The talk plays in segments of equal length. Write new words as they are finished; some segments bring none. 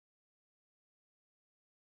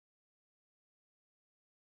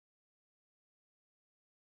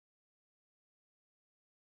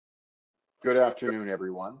Good afternoon,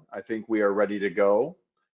 everyone. I think we are ready to go.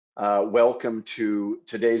 Welcome to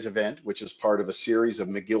today's event, which is part of a series of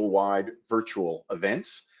McGill-wide virtual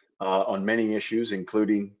events on many issues,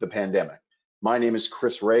 including the pandemic. My name is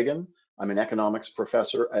Chris Ragan. I'm an economics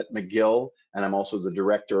professor at McGill, and I'm also the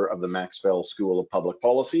director of the Maxwell School of Public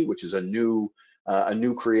Policy, which is a new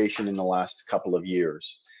creation in the last couple of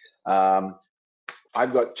years.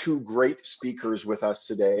 I've got two great speakers with us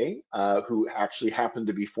today who actually happen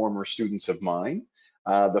to be former students of mine.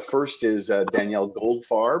 The first is Danielle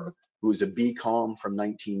Goldfarb, who is a BCom from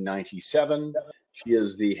 1997. She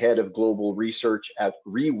is the head of global research at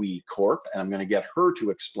ReWe Corp, and I'm going to get her to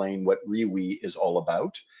explain what ReWe is all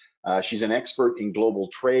about. She's an expert in global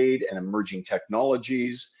trade and emerging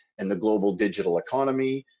technologies and the global digital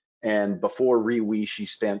economy. And before ReWe, she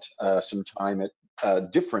spent some time at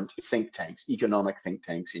different think tanks, economic think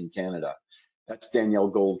tanks in Canada. That's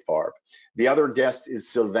Danielle Goldfarb. The other guest is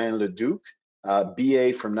Sylvain Leduc,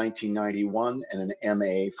 BA from 1991 and an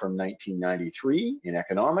MA from 1993 in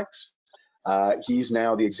economics. He's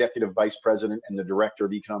now the executive vice president and the director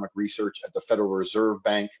of economic research at the Federal Reserve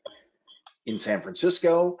Bank in San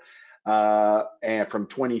Francisco. And from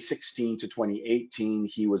 2016 to 2018,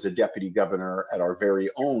 he was a deputy governor at our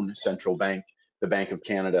very own central bank, the Bank of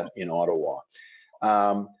Canada in Ottawa.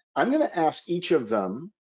 I'm going to ask each of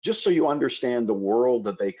them, just so you understand the world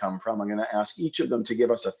that they come from, I'm going to ask each of them to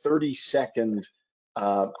give us a 30-second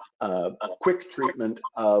quick treatment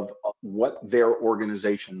of what their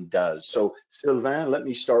organization does. So Sylvain, let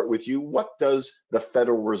me start with you. What does the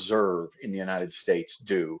Federal Reserve in the United States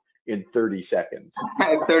do in 30 seconds?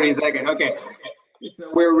 30 seconds, okay.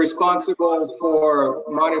 So we're responsible for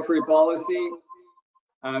monetary policy,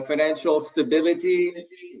 financial stability,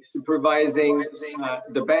 supervising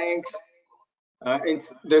the banks.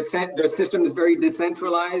 The system is very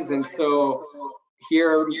decentralized, and so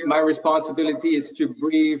here my responsibility is to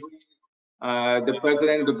brief the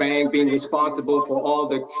president of the bank, being responsible for all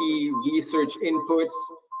the key research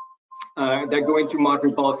inputs that go into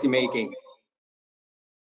monetary policy making.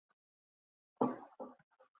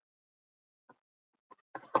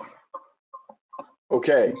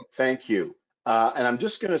 Okay, thank you. And I'm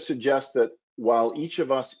just going to suggest that while each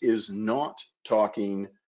of us is not talking,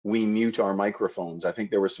 we mute our microphones. I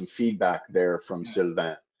think there was some feedback there from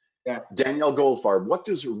Sylvain. Yeah. Danielle Goldfarb, what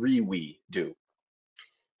does ReWe do?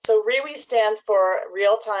 So ReWe stands for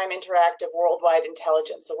Real-Time Interactive Worldwide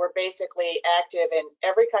Intelligence. So we're basically active in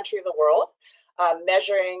every country of the world,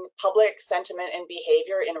 measuring public sentiment and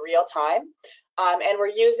behavior in real time. And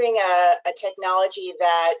we're using a technology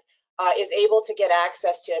that is able to get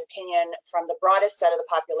access to opinion from the broadest set of the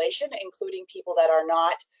population, including people that are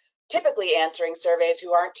not typically answering surveys,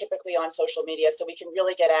 who aren't typically on social media. So we can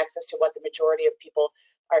really get access to what the majority of people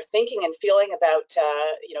are thinking and feeling about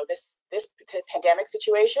this pandemic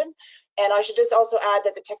situation. And I should just also add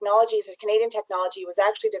that the technology is a Canadian technology, was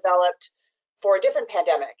actually developed for a different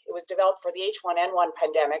pandemic. It was developed for the H1N1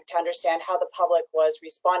 pandemic to understand how the public was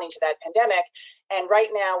responding to that pandemic. And right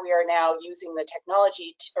now we are now using the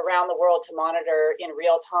technology around the world to monitor in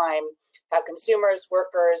real time how consumers,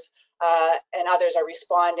 workers, and others are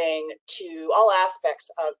responding to all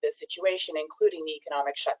aspects of the situation, including the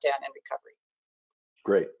economic shutdown and recovery.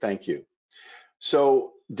 Great, thank you.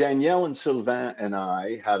 So Danielle and Sylvain and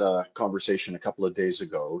I had a conversation a couple of days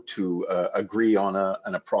ago to agree on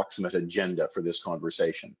an approximate agenda for this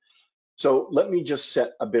conversation. So let me just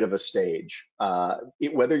set a bit of a stage.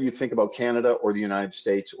 Whether you think about Canada or the United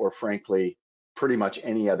States, or frankly, pretty much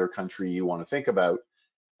any other country you want to think about,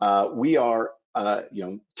 we are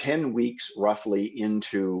 10 weeks roughly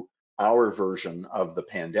into our version of the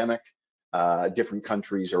pandemic. Different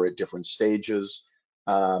countries are at different stages.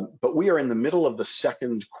 But we are in the middle of the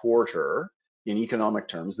second quarter in economic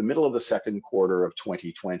terms, the middle of the second quarter of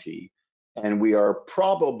 2020, and we are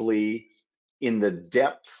probably in the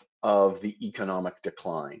depth of the economic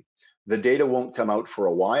decline. The data won't come out for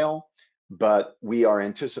a while, but we are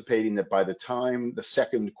anticipating that by the time the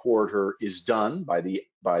second quarter is done, by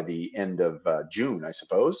the end of June, I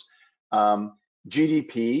suppose,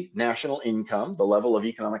 GDP, national income, the level of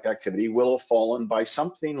economic activity, will have fallen by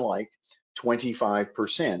something like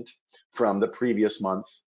 25% from the previous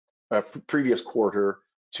quarter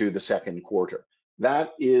to the second quarter.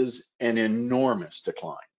 That is an enormous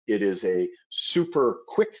decline. It is a super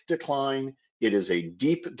quick decline. It is a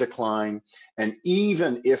deep decline. And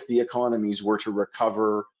even if the economies were to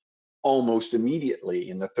recover almost immediately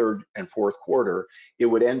in the third and fourth quarter, it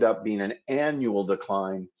would end up being an annual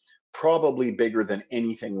decline, probably bigger than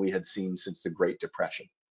anything we had seen since the Great Depression.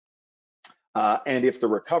 And if the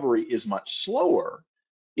recovery is much slower,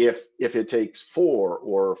 if it takes 4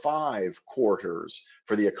 or 5 quarters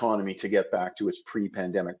for the economy to get back to its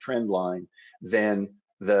pre-pandemic trend line, then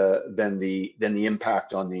the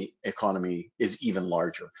impact on the economy is even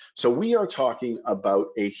larger. So we are talking about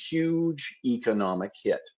a huge economic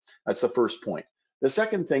hit. That's the first point. The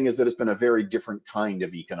second thing is that it's been a very different kind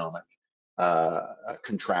of economic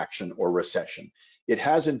contraction or recession. It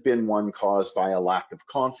hasn't been one caused by a lack of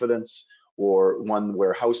confidence or one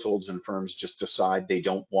where households and firms just decide they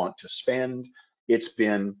don't want to spend. It's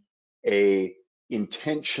been a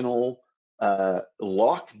intentional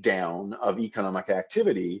lockdown of economic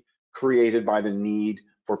activity created by the need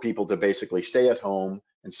for people to basically stay at home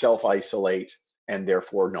and self-isolate and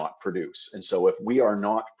therefore not produce. And so if we are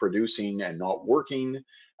not producing and not working,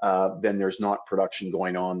 then there's not production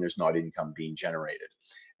going on, there's not income being generated.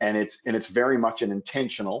 And it's very much an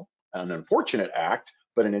intentional, an unfortunate act,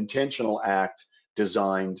 but an intentional act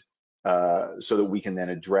designed so that we can then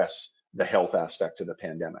address the health aspects of the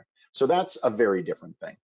pandemic. So that's a very different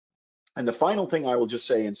thing. And the final thing I will just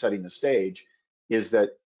say in setting the stage is that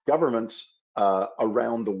governments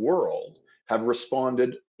around the world have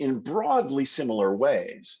responded in broadly similar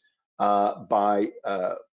ways by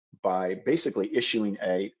basically issuing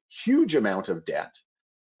a huge amount of debt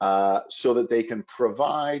so that they can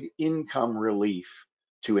provide income relief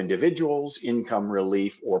to individuals, income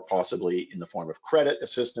relief, or possibly in the form of credit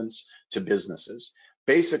assistance to businesses.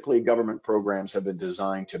 Basically, government programs have been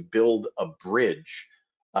designed to build a bridge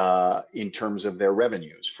in terms of their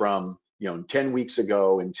revenues from 10 weeks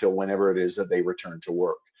ago until whenever it is that they return to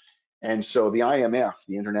work. And so the IMF,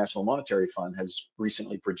 the International Monetary Fund, has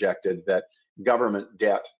recently projected that government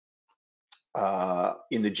debt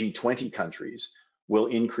in the G20 countries will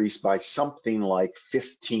increase by something like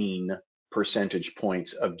 15 percentage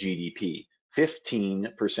points of GDP.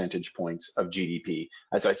 15 percentage points of GDP.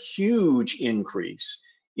 That's a huge increase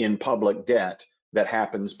in public debt that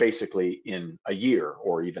happens basically in a year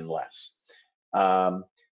or even less.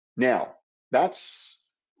 Now,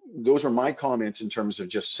 those are my comments in terms of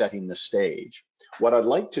just setting the stage. What I'd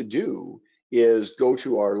like to do is go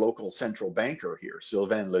to our local central banker here,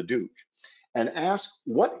 Sylvain Leduc, and ask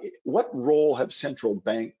what role have central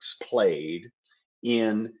banks played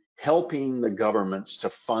in helping the governments to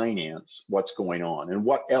finance what's going on, and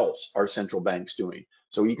what else are central banks doing?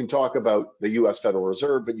 So you can talk about the US Federal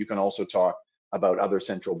Reserve, but you can also talk about other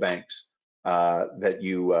central banks that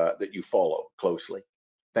you follow closely.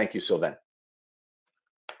 Thank you, Sylvain.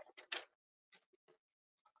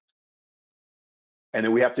 And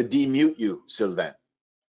then we have to demute you, Sylvain.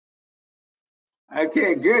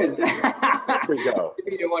 Okay, good. There we go.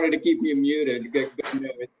 You wanted to keep me muted. Good.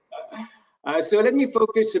 So let me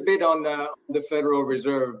focus a bit on the Federal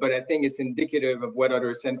Reserve, but I think it's indicative of what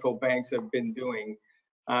other central banks have been doing.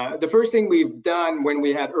 The first thing we've done when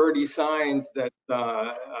we had early signs that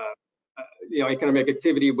economic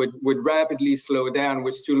activity would rapidly slow down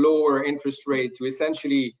was to lower interest rate to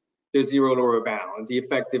essentially the zero lower bound, the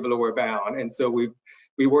effective lower bound. And so we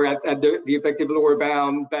were at the effective lower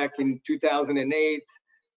bound back in 2008.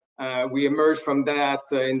 We emerged from that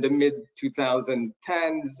in the mid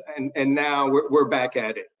 2010s, and now we're back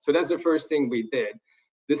at it. So that's the first thing we did.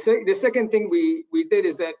 The second thing we did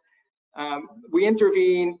is that we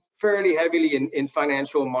intervened fairly heavily in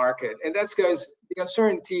financial market, and that's because the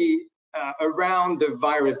uncertainty around the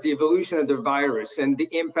virus, the evolution of the virus, and the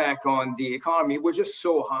impact on the economy was just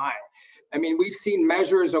so high. I mean, we've seen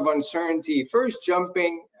measures of uncertainty first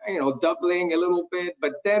jumping, doubling a little bit,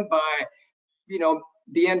 but then by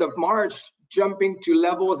the end of March, jumping to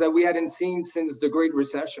levels that we hadn't seen since the Great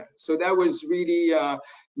Recession. So that was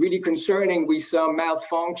really concerning. We saw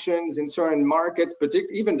malfunctions in certain markets,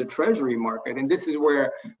 particularly even the Treasury market, and this is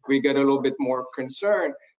where we get a little bit more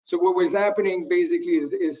concerned. So what was happening basically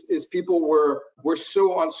is people were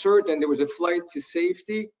so uncertain. There was a flight to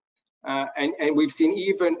safety, and we've seen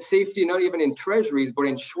even safety not even in treasuries but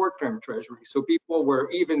in short-term treasuries. So people were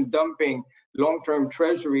even dumping long-term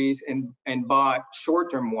treasuries and bought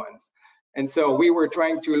short-term ones. And so we were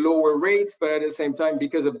trying to lower rates, but at the same time,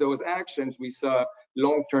 because of those actions, we saw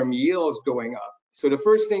long-term yields going up. So the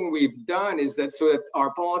first thing we've done is that so that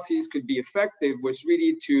our policies could be effective was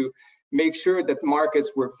really to make sure that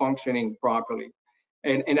markets were functioning properly.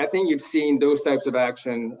 And I think you've seen those types of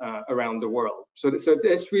action around the world. So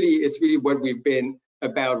it's really what we've been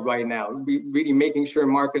about right now, really making sure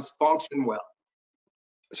markets function well.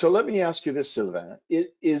 So let me ask you this, Sylvain.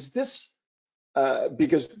 Is this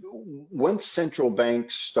because once central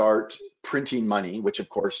banks start printing money, which of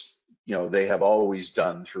course they have always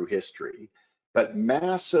done through history, but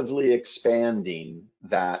massively expanding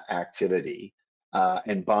that activity,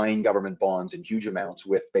 and buying government bonds in huge amounts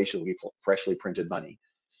with basically freshly printed money,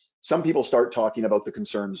 some people start talking about the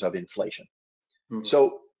concerns of inflation.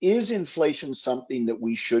 So is inflation something that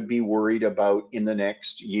we should be worried about in the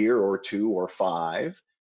next year or 2 or 5?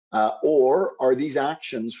 Or are these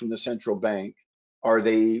actions from the central bank, are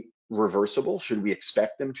they reversible? Should we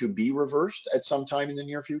expect them to be reversed at some time in the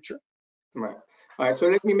near future? Right. All right. So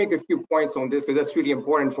let me make a few points on this, because that's really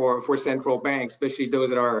important for central banks, especially those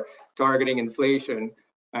that are targeting inflation,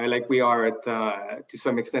 like we are at to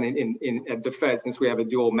some extent at the Fed, since we have a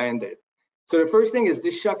dual mandate. So the first thing is,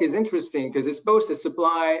 this shock is interesting because it's both a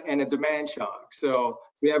supply and a demand shock. So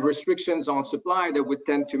we have restrictions on supply that would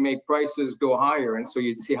tend to make prices go higher, and so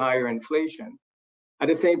you'd see higher inflation. At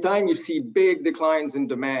the same time, you see big declines in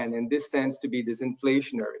demand, and this tends to be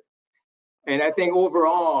disinflationary. And I think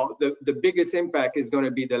overall, the biggest impact is going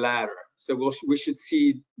to be the latter. So we should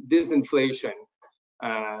see disinflation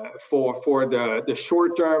for the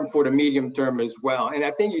short term, for the medium term as well. And I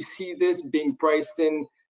think you see this being priced in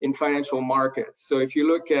financial markets. So if you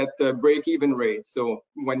look at the break-even rates, so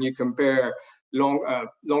when you compare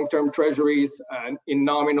long-term treasuries in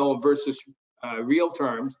nominal versus real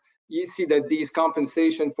terms, you see that these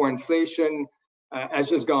compensation for inflation has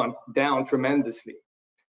just gone down tremendously.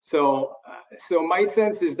 So my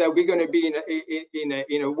sense is that we're going to be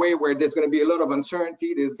in a way where there's going to be a lot of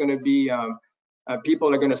uncertainty. There's going to be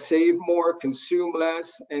people are going to save more, consume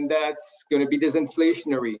less, and that's going to be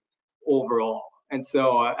disinflationary overall. And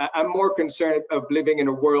so I'm more concerned of living in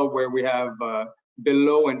a world where we have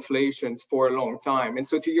below inflations for a long time. And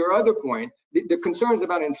so to your other point, the concerns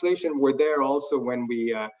about inflation were there also when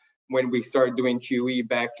we started doing QE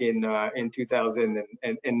back in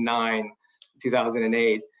 2009,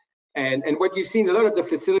 2008. And what you've seen, a lot of the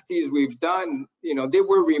facilities we've done, they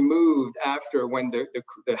were removed after when the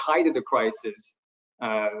height of the crisis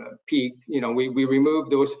peaked. We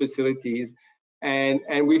removed those facilities,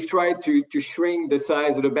 and we've tried to shrink the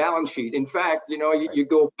size of the balance sheet. In fact, you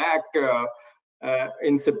go back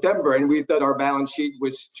in September, and we thought our balance sheet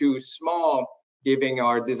was too small, giving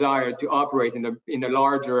our desire to operate in a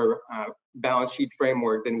larger balance sheet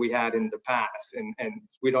framework than we had in the past, and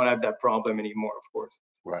we don't have that problem anymore, of course.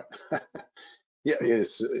 Right. Yeah,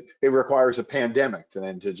 it requires a pandemic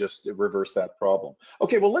to just reverse that problem.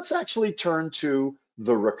 Okay, well, let's actually turn to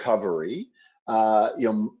the recovery.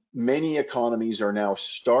 Many economies are now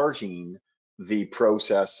starting the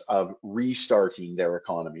process of restarting their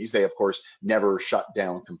economies. They, of course, never shut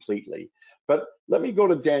down completely. But let me go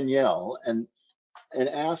to Danielle and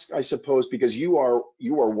ask, I suppose, because you are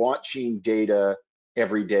watching data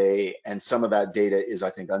every day, and some of that data is,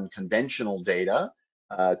 I think, unconventional data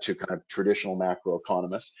to kind of traditional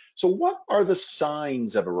macroeconomists. So what are the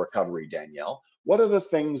signs of a recovery, Danielle? What are the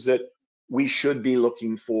things that we should be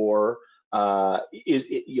looking for?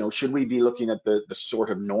 Should we be looking at the sort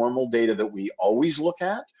of normal data that we always look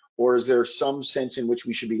at, or is there some sense in which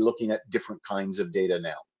we should be looking at different kinds of data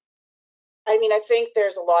now? I mean, I think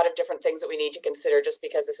there's a lot of different things that we need to consider just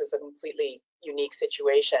because this is a completely unique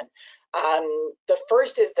situation. The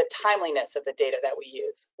first is the timeliness of the data that we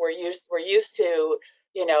use. We're used to,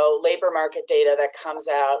 labor market data that comes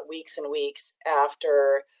out weeks and weeks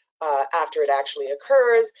after it actually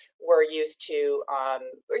occurs. We're used to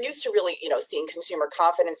really, seeing consumer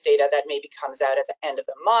confidence data that maybe comes out at the end of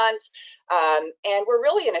the month. And we're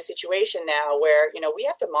really in a situation now where, we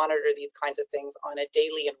have to monitor these kinds of things on a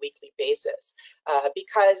daily and weekly basis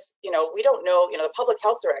because, we don't know, the public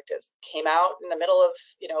health directives came out in the middle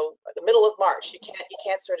of March. You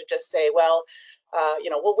can't sort of just say, well,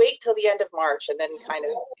 we'll wait till the end of March and then kind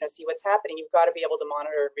of, see what's happening. You've got to be able to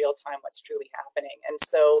monitor in real time what's truly happening. And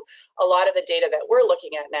so a lot of the data that we're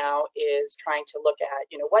looking at now is trying to look at,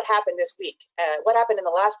 what happened this week? What happened in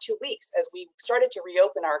the last 2 weeks as we started to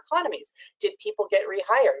reopen our economies? Did people get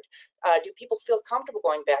rehired? Do people feel comfortable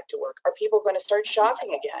going back to work? Are people going to start shopping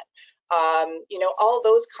again? All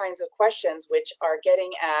those kinds of questions, which are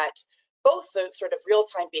getting at both the sort of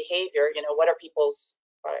real-time behavior, what are people's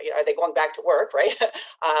are they going back to work, right?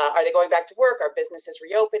 Are they going back to work? Are businesses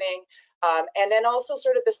reopening? And then also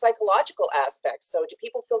sort of the psychological aspects. So do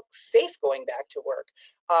people feel safe going back to work?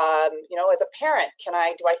 As a parent, do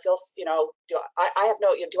I feel, do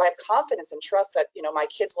I have confidence and trust that, my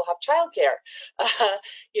kids will have childcare?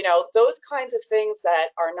 Those kinds of things that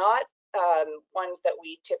are not ones that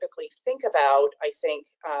we typically think about, I think,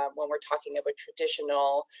 when we're talking of a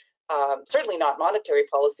traditional, certainly not monetary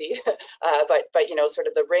policy, but sort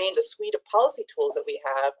of the suite of policy tools that we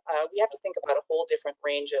have to think about a whole different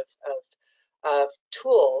range of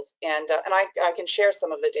tools. And I can share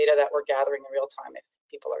some of the data that we're gathering in real time if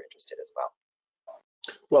people are interested as well.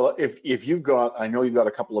 Well, if you've got, I know you've got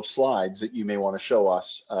a couple of slides that you may want to show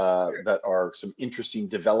us that are some interesting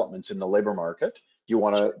developments in the labor market. Do you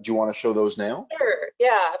want to show those now? Sure.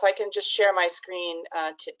 Yeah, if I can just share my screen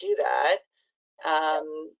to do that.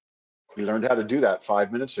 We learned how to do that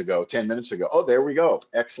 5 minutes ago, 10 minutes ago. Oh, there we go.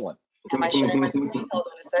 Excellent. Am I sharing my screen? Hold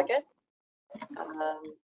on a second.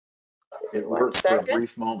 It One worked for a second.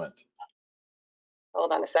 brief moment.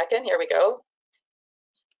 Hold on a second. Here we go.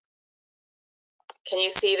 Can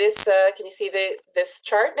you see this? Can you see this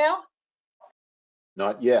chart now?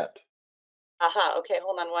 Not yet. Aha. Okay.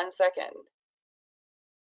 Hold on one second.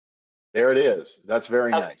 There it is. That's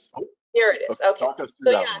very Okay. nice. Oh, Here it is. Okay. talk us through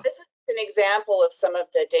So that yeah, one. this is an example of some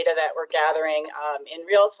of the data that we're gathering in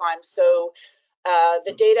real time. So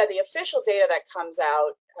the data, the official data that comes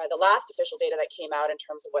out, the last official data that came out in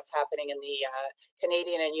terms of what's happening in the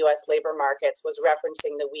Canadian and US labor markets was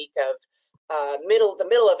referencing the week of the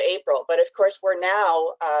middle of April. But of course, we're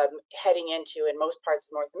now heading into, in most parts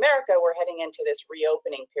of North America, we're heading into this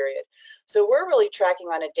reopening period. So we're really tracking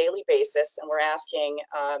on a daily basis, and we're asking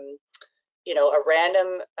you know, a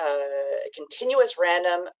random, continuous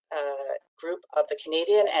random group of the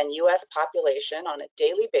Canadian and US population on a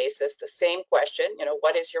daily basis, the same question, you know,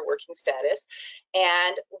 what is your working status?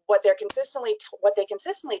 And what they consistently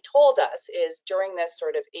told us is during this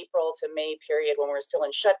sort of April to May period when we're still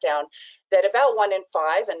in shutdown, that about 1 in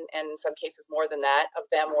 5, and in some cases more than that, of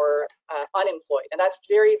them were unemployed. And that's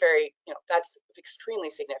very, very, you know, that's extremely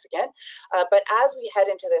significant. But as we head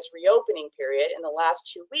into this reopening period in the last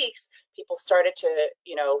 2 weeks, people started to,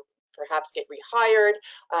 you know, perhaps get rehired,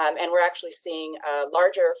 and we're actually seeing a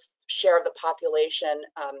larger share of the population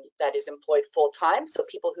that is employed full-time. So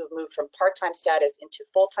people who've moved from part-time status into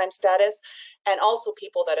full-time status, and also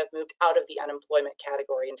people that have moved out of the unemployment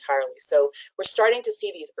category entirely. So we're starting to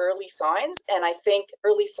see these early signs, and I think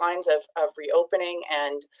early signs of reopening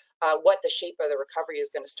and what the shape of the recovery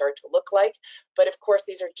is going to start to look like. But of course,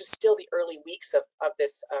 these are just still the early weeks of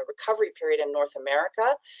this recovery period in North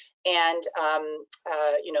America. And,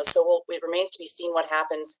 you know, so it remains to be seen what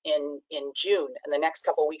happens in June. And the next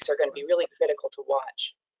couple of weeks are going to be really critical to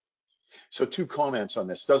watch. So 2 comments on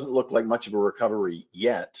this. Doesn't look like much of a recovery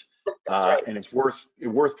yet. That's right. And it's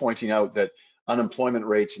worth pointing out that unemployment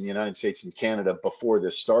rates in the United States and Canada before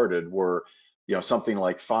this started were, you know, something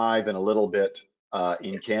like 5 and a little bit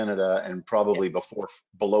in Canada, and probably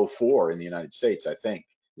below 4 in the United States, I think.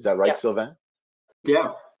 Is that right, Yeah. Sylvain?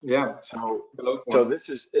 Yeah, yeah. So this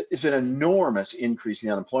is an enormous increase in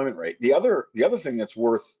the unemployment rate. The other thing that's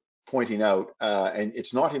worth pointing out, and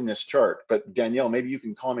it's not in this chart, but Danielle, maybe you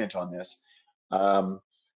can comment on this,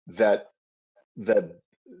 that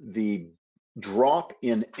the drop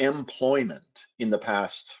in employment in the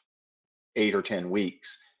past 8 or 10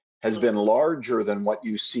 weeks has been larger than what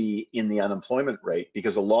you see in the unemployment rate,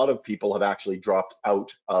 because a lot of people have actually dropped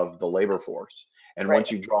out of the labor force. And Right.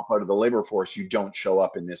 once you drop out of the labor force, you don't show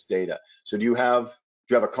up in this data. So do you have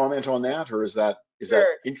a comment on that, or is that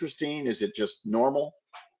Sure. interesting? Is it just normal?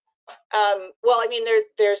 Well, I mean,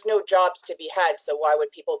 there's no jobs to be had, so why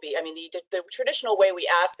would people be? I mean, the traditional way we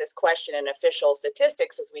ask this question in official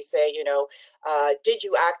statistics is we say, you know, did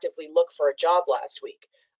you actively look for a job last week?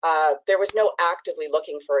 There was no actively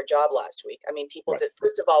looking for a job last week. I mean, people did.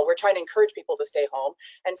 First of all, we're trying to encourage people to stay home,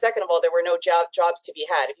 and second of all, there were no jobs to be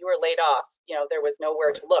had. If you were laid off, you know, there was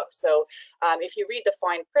nowhere to look. So, if you read the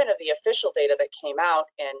fine print of the official data that came out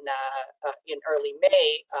in early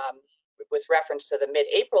May, with reference to the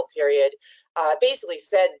mid-April period, basically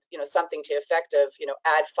said, you know, something to effect of, you know,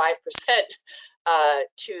 add 5%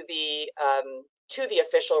 to the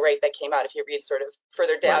official rate that came out. If you read sort of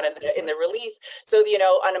further down in the release, so you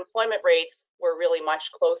know, unemployment rates were really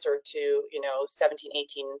much closer to, you know,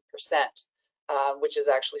 17–18%, which is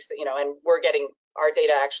actually, you know, and our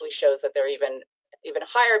data actually shows that they're even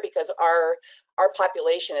higher, because our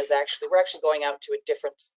population is we're actually going out to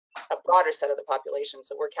a broader set of the population,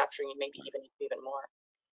 so we're capturing maybe even more.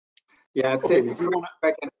 Yeah, I'd say,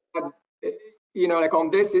 you know, like on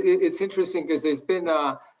this, it's interesting because there's been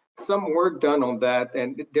some work done on that,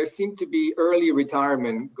 and there seemed to be early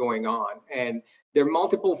retirement going on, and there are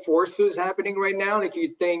multiple forces happening right now. Like,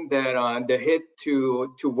 you'd think that the hit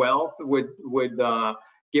to wealth would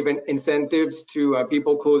give incentives to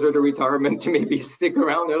people closer to retirement to maybe stick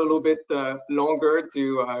around a little bit longer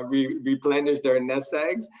to replenish their nest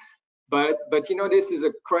eggs. But you know, this is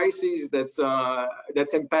a crisis that's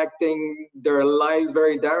impacting their lives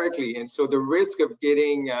very directly, and so the risk of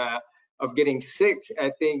getting sick,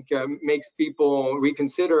 I think, makes people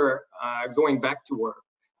reconsider going back to work.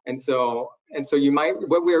 And so you might,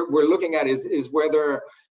 what we're looking at is whether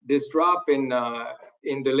this drop in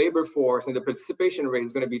in the labor force and the participation rate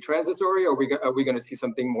is going to be transitory, or are we going to see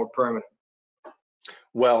something more permanent?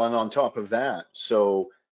 Well, and on top of that, so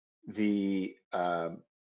the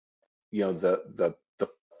the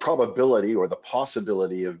probability or the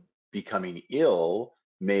possibility of becoming ill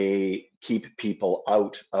may keep people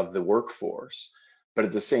out of the workforce, but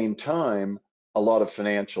at the same time, a lot of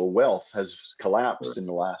financial wealth has collapsed in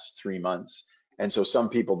the last 3 months, and so some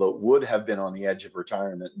people that would have been on the edge of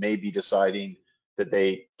retirement may be deciding that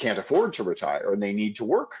they can't afford to retire and they need to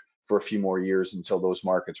work for a few more years until those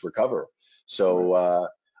markets recover. So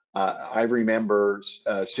I remember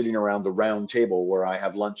sitting around the round table where I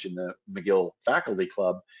have lunch in the McGill Faculty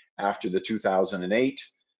Club after the 2008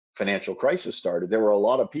 financial crisis started. There were a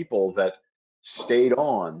lot of people that stayed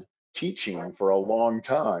on teaching for a long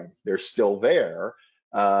time. They're still there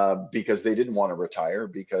because they didn't want to retire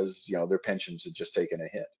because their pensions had just taken a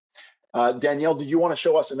hit. Danielle, did you want to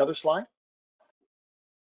show us another slide?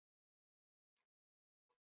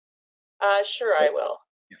 Sure, I will.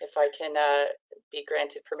 If I can be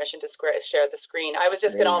granted permission to share the screen. I was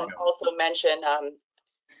just going to also mention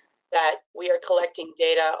that we are collecting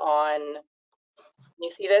data on, can you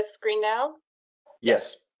see this screen now?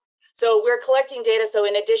 Yes. So we're collecting data. So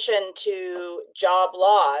in addition to job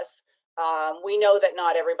loss, we know that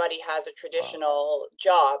not everybody has a traditional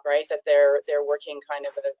job, right? That they're working kind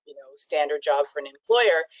of a standard job for an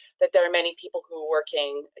employer. That there are many people who are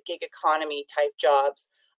working gig economy type jobs,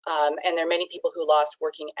 and there are many people who lost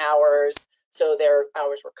working hours, so their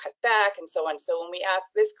hours were cut back, and so on. So when we ask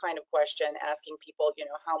this kind of question, asking people,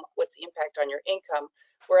 what's the impact on your income,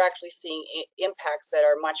 we're actually seeing impacts that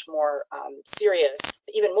are much more serious,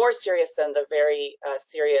 even more serious than the very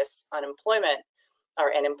serious unemployment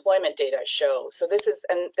or employment data show. So this is,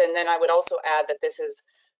 and then I would also add that this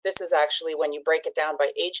is actually, when you break it down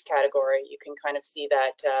by age category, you can kind of see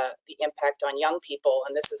that the impact on young people,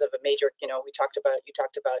 and this is of a major, you talked about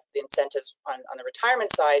the incentives on the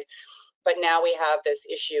retirement side. But now we have this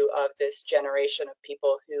issue of this generation of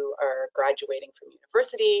people who are graduating from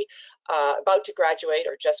university, about to graduate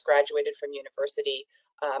or just graduated from university,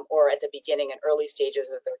 or at the beginning and early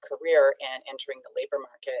stages of their career and entering the labor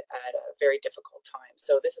market at a very difficult time.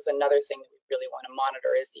 So this is another thing that we really want to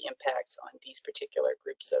monitor, is the impacts on these particular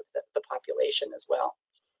groups of the population as well.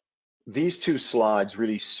 These two slides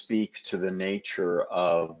really speak to the nature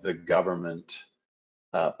of the government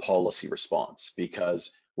policy response,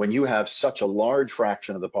 because when you have such a large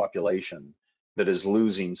fraction of the population that is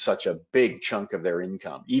losing such a big chunk of their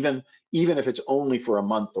income, even if it's only for a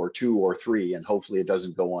month or two or three, and hopefully it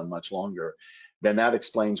doesn't go on much longer, then that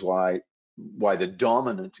explains why the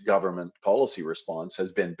dominant government policy response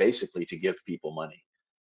has been basically to give people money,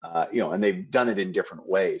 and they've done it in different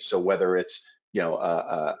ways. So whether it's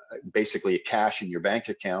basically cash in your bank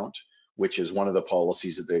account, which is one of the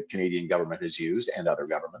policies that the Canadian government has used, and other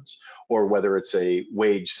governments, or whether it's a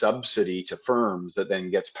wage subsidy to firms that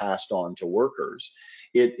then gets passed on to workers,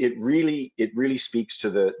 it really speaks to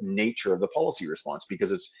the nature of the policy response,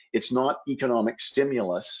 because it's not economic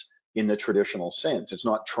stimulus in the traditional sense. It's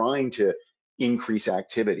not trying to increase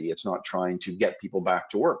activity. It's not trying to get people back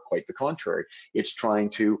to work. Quite the contrary. It's trying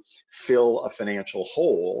to fill a financial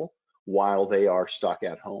hole while they are stuck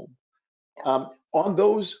at home. On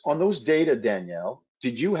those data, Danielle,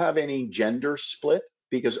 did you have any gender split?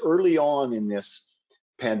 Because early on in this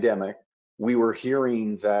pandemic, we were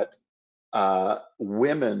hearing that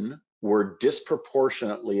women were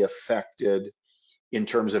disproportionately affected in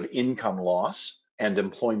terms of income loss and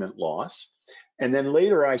employment loss. And then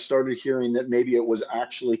later I started hearing that maybe it was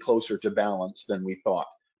actually closer to balance than we thought.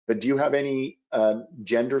 But do you have any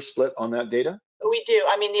gender split on that data? We do.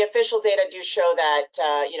 I mean, the official data do show that,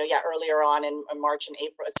 earlier on in March and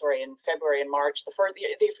April, in February and March,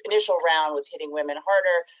 the initial round was hitting women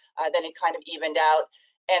harder. Then it kind of evened out.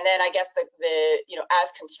 And then I guess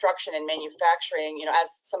as construction and manufacturing, as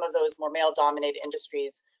some of those more male-dominated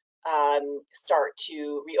industries start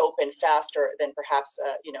to reopen faster than perhaps,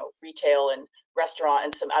 retail and restaurant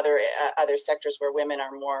and some other sectors where women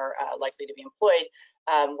are more likely to be employed,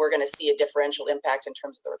 we're going to see a differential impact in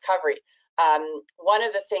terms of the recovery. One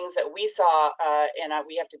of the things that we saw, and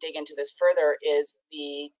we have to dig into this further, is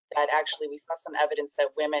that actually we saw some evidence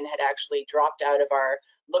that women had actually dropped out of our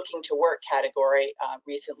looking to work category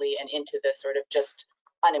recently and into the sort of just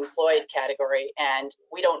unemployed category. And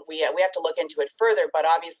we have to look into it further, but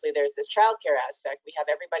obviously there's this childcare aspect. We have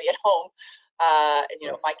everybody at home.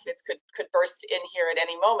 My kids could burst in here at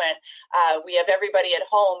any moment. We have everybody at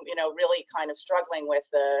home, really kind of struggling with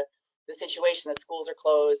the situation. The schools are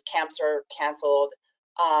closed, camps are canceled,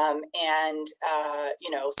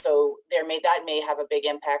 So that may have a big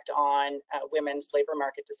impact on women's labor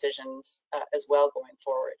market decisions as well going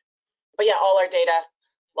forward. But yeah, all our data,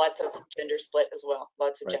 lots of gender split as well,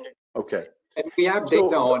 lots of Right. gender. Okay. And we have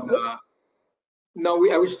data on,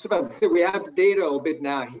 I was just about to say, we have data a bit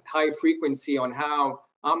now, high frequency, on how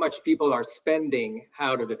much people are spending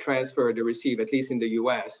out of the transfer they receive, at least in the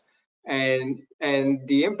US. And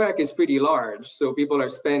the impact is pretty large. So people are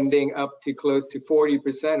spending up to close to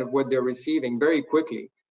 40% of what they're receiving very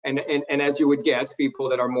quickly. And as you would guess, people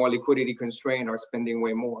that are more liquidity constrained are spending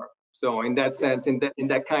way more. So in that sense, in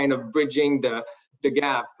that kind of bridging the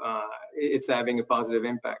gap, it's having a positive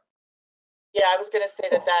impact. Yeah, I was going to say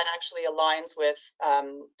that actually aligns with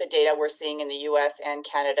the data we're seeing in the U.S. and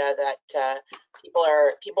Canada, that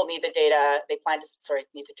people need the data. They plan to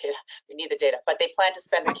need the data. They need the data, but they plan to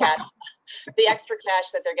spend the cash, the extra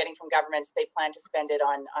cash that they're getting from governments. They plan to spend it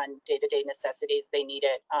on day-to-day necessities. They need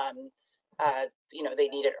it. They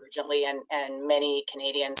need it urgently, and many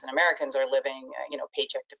Canadians and Americans are living,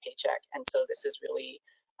 paycheck to paycheck, and so this is really.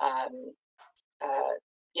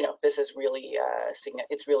 This is really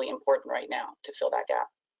it's really important right now to fill that gap.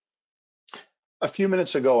 A few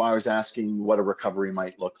minutes ago, I was asking what a recovery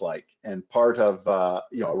might look like, and part of a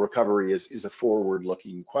recovery is a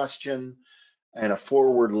forward-looking question, and a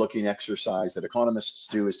forward-looking exercise that economists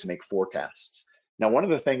do is to make forecasts. Now, one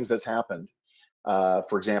of the things that's happened,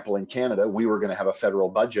 for example, in Canada, we were going to have a federal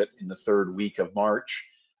budget in the third week of March.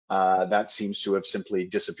 That seems to have simply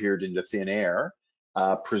disappeared into thin air.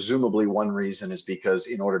 Presumably one reason is because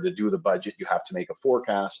in order to do the budget, you have to make a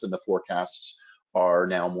forecast, and the forecasts are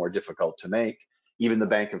now more difficult to make. Even the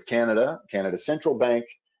Bank of Canada, Canada's central bank,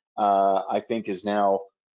 I think is now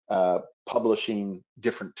publishing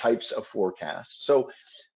different types of forecasts. So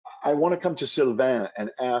I want to come to Sylvain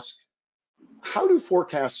and ask, how do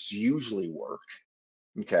forecasts usually work?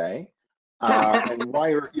 Okay. And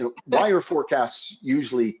why are forecasts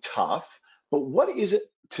usually tough? But what is it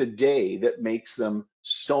today that makes them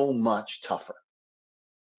so much tougher?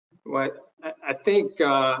 Well, I think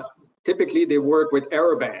typically they work with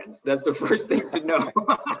error bands. That's the first thing to know.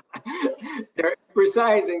 They're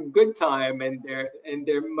precise in good time, and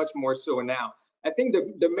they're much more so now. I think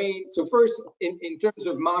the main, so first, in terms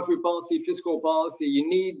of monetary policy, fiscal policy, you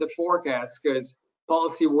need the forecast because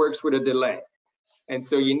policy works with a delay. And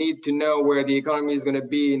so you need to know where the economy is going to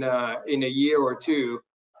be in a year or two,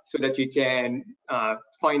 so that you can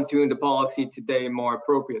fine tune the policy today more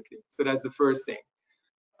appropriately. So that's the first thing.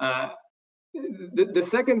 The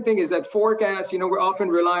second thing is that forecasts, we often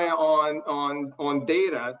rely on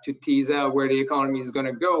data to tease out where the economy is going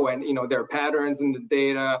to go, and there are patterns in the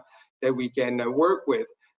data that we can work with.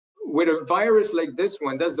 With a virus like this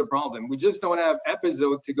one, that's the problem. We just don't have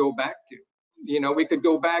episodes to go back to. We could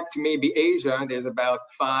go back to maybe Asia. There's about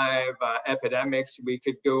 5 epidemics we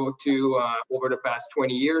could go to over the past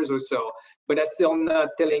 20 years or so, but that's still not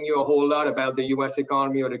telling you a whole lot about the US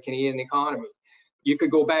economy or the Canadian economy. You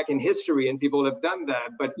could go back in history, and people have done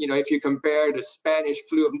that. But if you compare the Spanish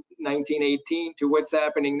flu of 1918 to what's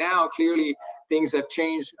happening now, clearly things have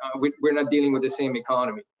changed. We're not dealing with the same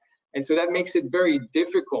economy. And so that makes it very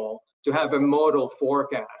difficult to have a modal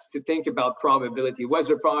forecast, to think about probability. What's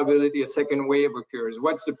the probability a second wave occurs?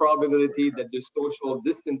 What's the probability that the social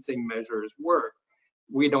distancing measures work?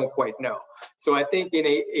 We don't quite know. So I think in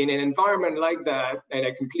an environment like that, and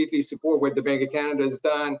I completely support what the Bank of Canada has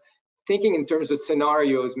done, thinking in terms of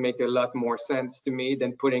scenarios make a lot more sense to me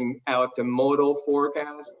than putting out the modal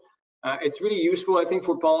forecast. It's really useful, I think,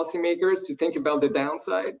 for policymakers to think about the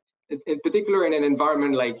downside, in particular in an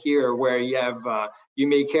environment like here, where you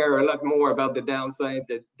may care a lot more about the downside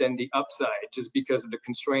than the upside, just because of the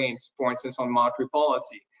constraints, for instance, on monetary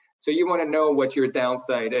policy. So you want to know what your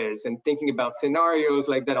downside is, and thinking about scenarios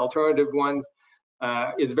like that, alternative ones,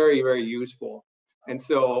 is very, very useful. And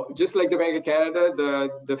so, just like the Bank of Canada,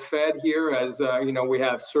 the Fed here, as we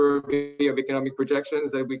have survey of economic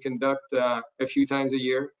projections that we conduct a few times a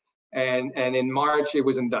year, and in March it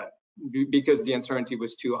wasn't done because the uncertainty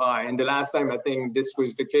was too high. And the last time I think this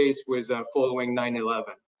was the case was following 9/11.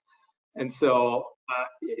 And so,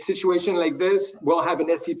 a situation like this, we'll have an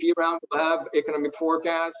SCP round, we'll have economic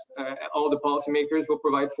forecasts. All the policymakers will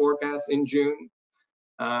provide forecasts in June.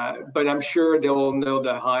 But I'm sure they'll know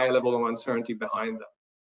the high level of uncertainty behind them.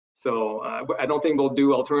 So I don't think they'll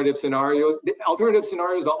do alternative scenarios. The alternative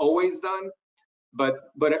scenarios are always done, but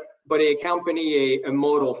they accompany a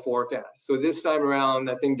modal forecast. So this time around,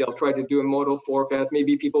 I think they'll try to do a modal forecast.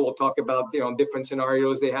 Maybe people will talk about different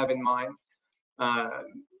scenarios they have in mind.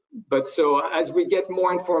 But so as we get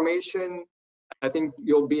more information, I think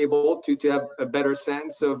you'll be able to have a better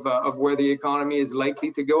sense of where the economy is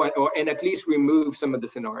likely to go, and at least remove some of the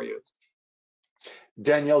scenarios.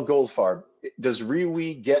 Danielle Goldfarb, does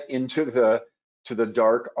REWE get into the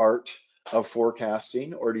dark art of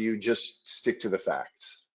forecasting, or do you just stick to the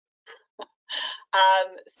facts?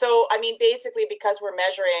 So, I mean, basically, because we're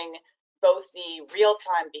measuring both the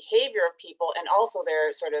real-time behavior of people and also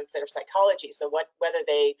their psychology. So whether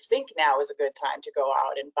they think now is a good time to go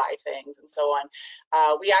out and buy things and so on.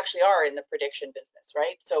 We actually are in the prediction business,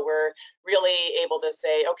 right? So we're really able to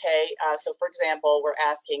say, okay, so for example, we're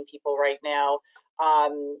asking people right now,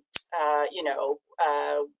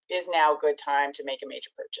 is now a good time to make a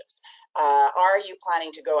major purchase? Are you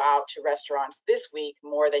planning to go out to restaurants this week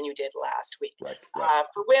more than you did last week? Right.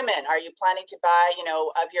 For women, are you planning to buy,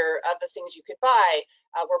 of the things you could buy?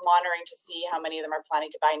 We're monitoring to see how many of them are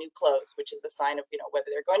planning to buy new clothes, which is a sign of,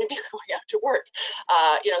 whether they're going to be going out to work.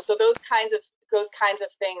 So those kinds of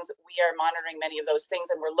things, we are monitoring many of those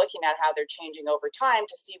things, and we're looking at how they're changing over time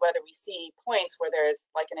to see whether we see points where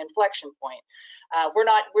there's like an inflection point. We're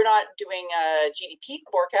not doing GDP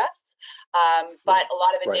forecasts, but a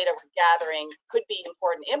lot of the data we're gathering could be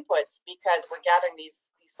important inputs because we're gathering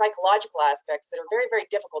these psychological aspects that are very, very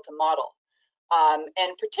difficult to model.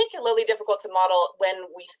 And particularly difficult to model when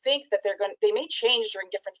we think that they may change during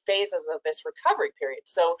different phases of this recovery period.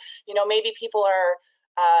 So, maybe people are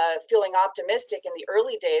feeling optimistic in the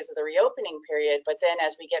early days of the reopening period, but then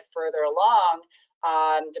as we get further along,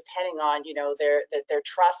 depending on their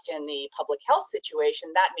trust in the public health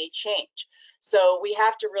situation, that may change. So we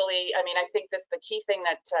have to really, I think the key thing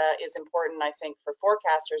that is important, I think, for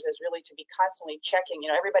forecasters is really to be constantly checking.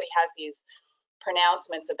 Everybody has these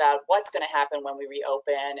pronouncements about what's going to happen when we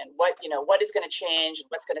reopen and what is going to change and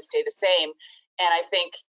what's going to stay the same. And I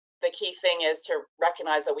think the key thing is to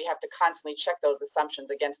recognize that we have to constantly check those assumptions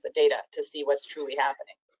against the data to see what's truly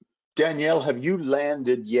happening. Danielle, have you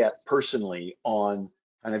landed yet personally on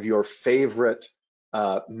kind of your favorite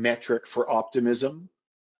metric for optimism?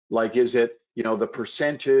 Like, is it, the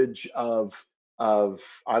percentage of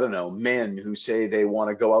I don't know, men who say they want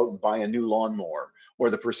to go out and buy a new lawnmower, or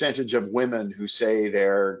the percentage of women who say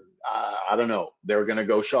they're, I don't know, they're going to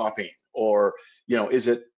go shopping, or, is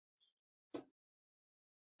it?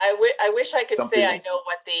 I wish I could say I else? know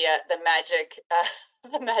what the magic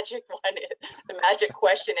the magic one is, the magic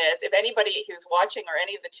question is. If anybody who's watching or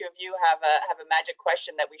any of the two of you have a magic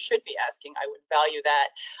question that we should be asking, I would value that.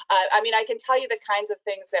 I can tell you the kinds of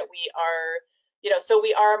things that we are, so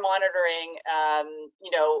we are monitoring,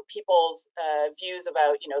 people's views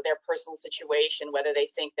about, their personal situation, whether they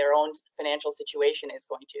think their own financial situation is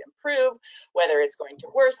going to improve, whether it's going to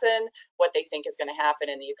worsen, what they think is going to happen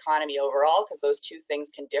in the economy overall, because those two things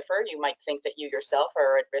can differ. You might think that you yourself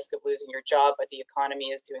are at risk of losing your job, but the economy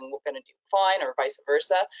is going to do fine, or vice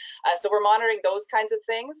versa. So we're monitoring those kinds of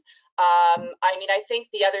things. I think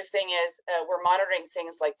the other thing is we're monitoring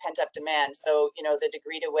things like pent-up demand. So, the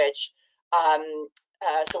degree to which,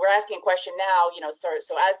 so we're asking a question now, so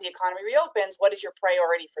as the economy reopens, what is your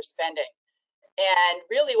priority for spending? And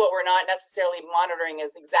really what we're not necessarily monitoring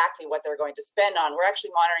is exactly what they're going to spend on. We're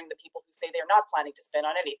actually monitoring the people who say they're not planning to spend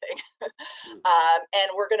on anything.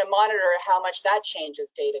 And we're going to monitor how much that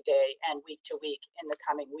changes day to day and week to week in the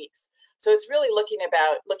coming weeks. So it's really looking at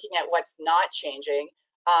what's not changing.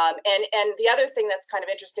 And the other thing that's kind of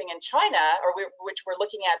interesting in China, which we're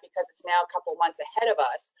looking at because it's now a couple months ahead of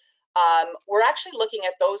us, we're actually looking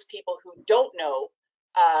at those people who don't know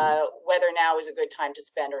whether now is a good time to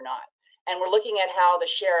spend or not. And we're looking at how the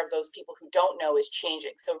share of those people who don't know is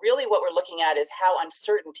changing. So really what we're looking at is how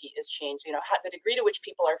uncertainty is changing, the degree to which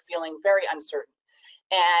people are feeling very uncertain.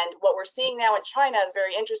 And what we're seeing now in China is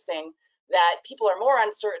very interesting, that people are more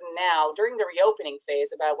uncertain now during the reopening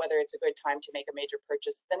phase about whether it's a good time to make a major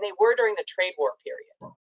purchase than they were during the trade war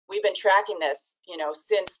period. We've been tracking this,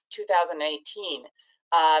 since 2018.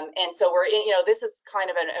 And so we're in, this is kind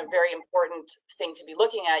of a very important thing to be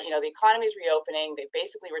looking at. The economy is reopening. They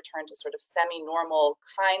basically returned to sort of semi-normal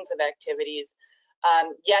kinds of activities.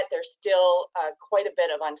 Yet there's still quite a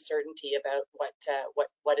bit of uncertainty about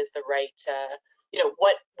what is the right,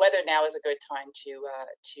 whether now is a good time to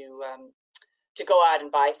go out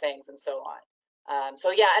and buy things and so on.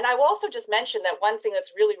 So yeah, and I will also just mention that one thing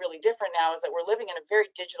that's really, really different now is that we're living in a very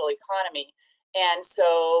digital economy. And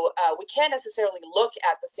so we can't necessarily look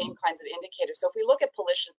at the same kinds of indicators. So if we look at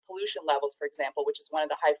pollution levels, for example, which is one of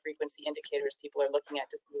the high frequency indicators people are looking at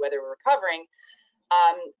to see whether we're recovering,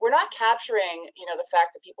 we're not capturing, the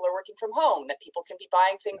fact that people are working from home, that people can be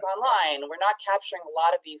buying things online. We're not capturing a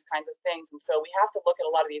lot of these kinds of things. And so we have to look at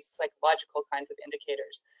a lot of these psychological kinds of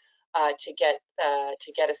indicators. to get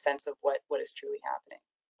a sense of what is truly happening.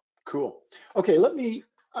 Cool. Okay, let me.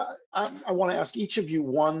 I want to ask each of you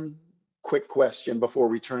one quick question before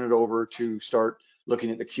we turn it over to start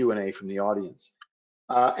looking at the Q&A from the audience.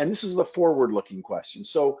 And this is the forward-looking question.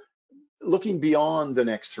 So, looking beyond the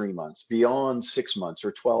next 3 months, beyond 6 months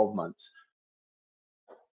or 12 months,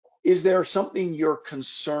 is there something you're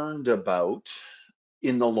concerned about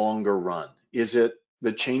in the longer run? Is it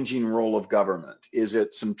the changing role of government? Is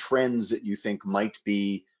it some trends that you think might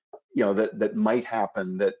be, that might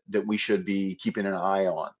happen that we should be keeping an eye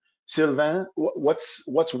on? Sylvain,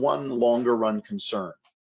 what's one longer run concern?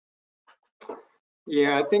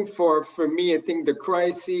 Yeah, I think for me, I think the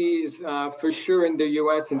crises for sure in the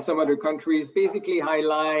US and some other countries basically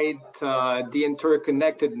highlight the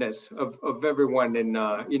interconnectedness of everyone, and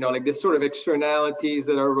like this sort of externalities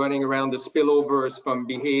that are running around, the spillovers from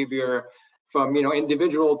behavior from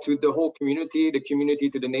individual to the whole community, the community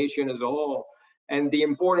to the nation as a whole, and the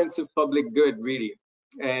importance of public good really.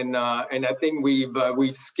 And I think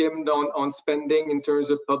we've skimmed on spending in terms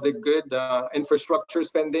of public good. Infrastructure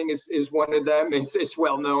spending is one of them. It's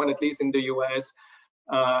well known, at least in the U.S.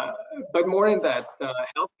 But more than that,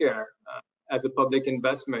 healthcare as a public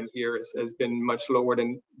investment here has been much lower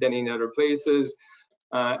than in other places.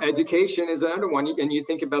 Education is another one, and you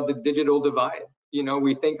think about the digital divide.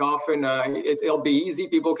 We think often it'll be easy,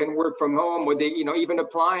 people can work from home, or they, even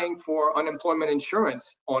applying for unemployment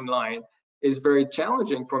insurance online is very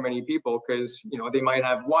challenging for many people because they might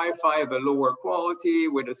have Wi-Fi of a lower quality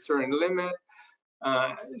with a certain limit.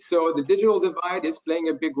 So the digital divide is playing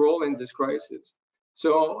a big role in this crisis.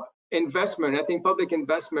 So investment, I think public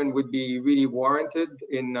investment would be really warranted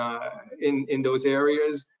in those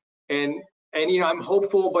areas. And I'm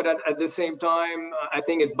hopeful, but at the same time, I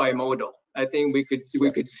think it's bimodal. I think we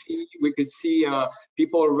could see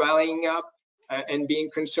people rallying up and being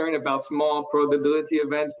concerned about small probability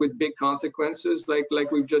events with big consequences, like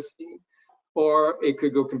we've just seen, or it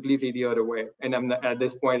could go completely the other way. And at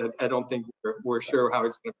this point, I don't think we're sure how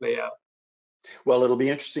it's going to play out. Well, it'll be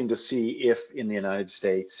interesting to see if in the United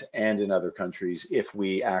States and in other countries, if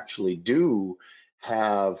we actually do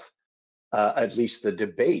have at least the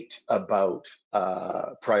debate about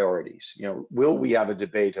priorities. Will we have a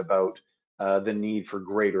debate about the need for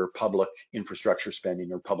greater public infrastructure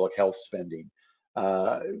spending or public health spending?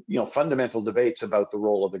 Fundamental debates about the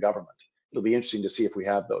role of the government. It'll be interesting to see if we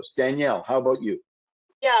have those. Danielle, how about you?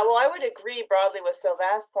 Yeah, well, I would agree broadly with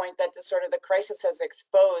Sylvain's point that the crisis has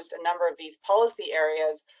exposed a number of these policy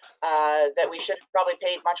areas that we should have probably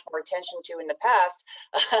paid much more attention to in the past,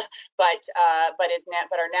 but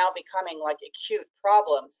are now becoming like acute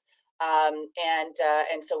problems.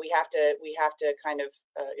 And so we have to kind of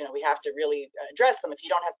we have to really address them. If you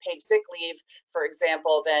don't have paid sick leave, for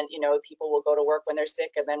example, then people will go to work when they're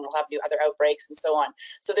sick, and then we'll have other outbreaks and so on.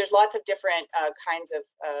 So there's lots of different kinds of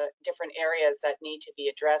different areas that need to be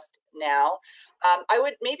addressed now. I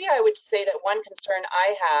would say that one concern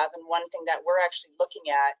I have, and one thing that we're actually looking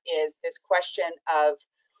at, is this question of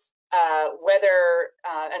whether,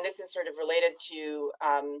 and this is sort of related to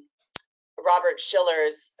Robert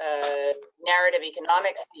Schiller's narrative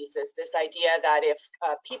economics thesis, this idea that if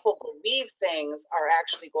people believe things are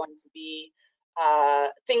actually going to be,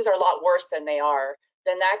 things are a lot worse than they are,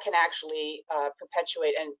 then that can actually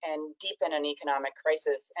perpetuate and deepen an economic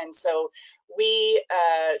crisis. And so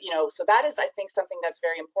so that is, I think, something that's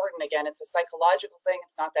very important. Again, it's a psychological thing.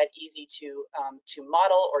 It's not that easy to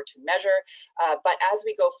model or to measure. But as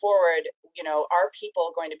we go forward, are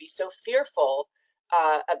people going to be so fearful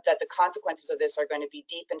that the consequences of this are going to be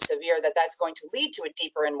deep and severe, that's going to lead to a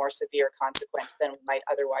deeper and more severe consequence than we might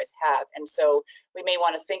otherwise have. And so we may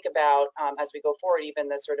want to think about, as we go forward, even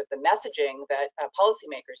the sort of the messaging that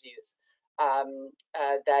policymakers use,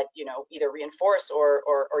 that either reinforce or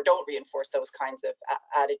don't reinforce those kinds of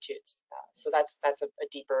attitudes. So that's a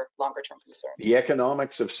deeper, longer term concern. The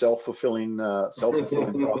economics of self-fulfilling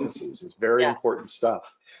prophecies is very important stuff.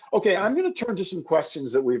 Okay, I'm going to turn to some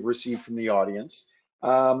questions that we've received from the audience.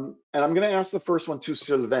 And I'm going to ask the first one to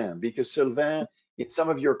Sylvain, because Sylvain, in some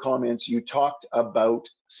of your comments, you talked about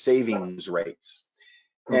savings rates.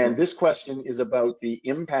 And this question is about the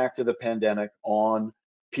impact of the pandemic on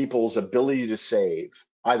people's ability to save,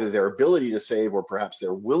 either their ability to save or perhaps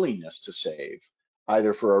their willingness to save,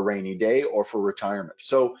 either for a rainy day or for retirement.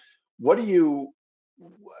 So what have you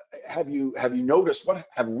noticed, what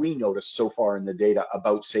have we noticed so far in the data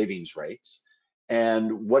about savings rates?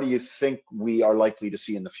 And what do you think we are likely to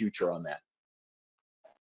see in the future on that?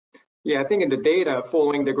 Yeah, I think in the data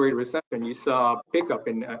following the Great Recession, you saw a pickup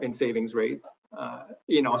in savings rates.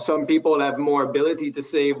 You know, some people have more ability to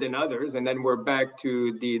save than others, and then we're back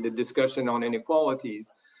to the discussion on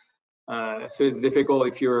inequalities. So it's difficult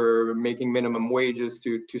if you're making minimum wages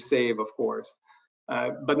to save, of course.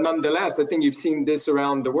 But nonetheless, I think you've seen this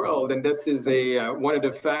around the world, and this is one of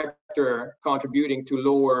the factors contributing to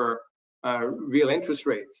lower real interest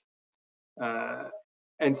rates.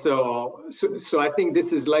 And so I think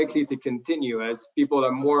this is likely to continue as people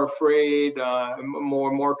are more afraid,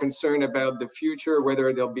 more concerned about the future,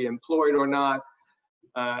 whether they'll be employed or not.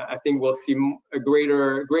 I think we'll see a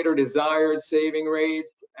greater desired saving rate,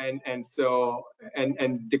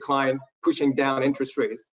 and decline, pushing down interest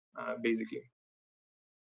rates, basically.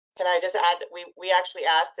 Can I just add that we actually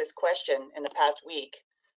asked this question in the past week.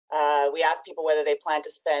 We asked people whether they plan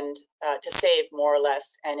to spend, to save more or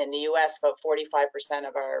less. And in the US, about 45%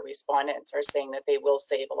 of our respondents are saying that they will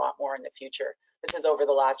save a lot more in the future. This is over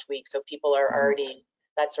the last week. So people are already,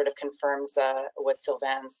 that sort of confirms what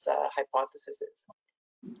Sylvain's hypothesis is.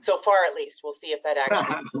 So far, at least. We'll see if that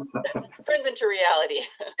actually turns into reality.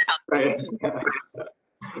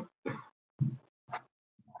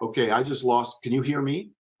 Okay, I just lost. Can you hear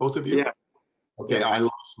me, both of you? Yeah. Okay, I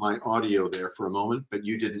lost my audio there for a moment, but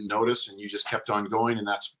you didn't notice and you just kept on going, and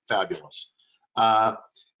that's fabulous.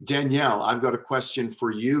 Danielle, I've got a question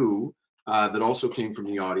for you that also came from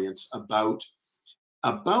the audience about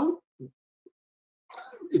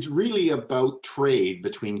it's really about trade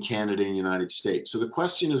between Canada and the United States. So the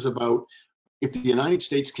question is about if the United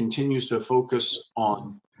States continues to focus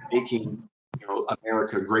on making, you know,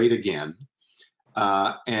 America great again,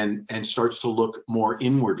 and starts to look more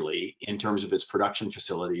inwardly in terms of its production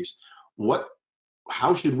facilities,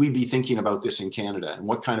 how should we be thinking about this in Canada, and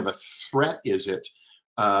what kind of a threat is it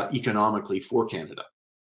economically for Canada?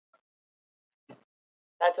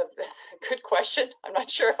 That's a good question. I'm not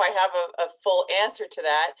sure if I have a full answer to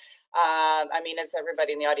that. I mean, as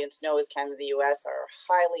everybody in the audience knows, Canada and the US are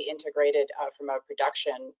highly integrated from a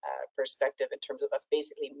production perspective in terms of us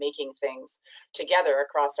basically making things together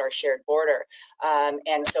across our shared border.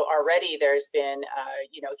 And so already there's been,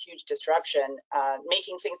 you know, huge disruption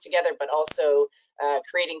making things together, but also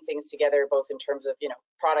creating things together, both in terms of, you know,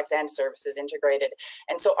 products and services integrated.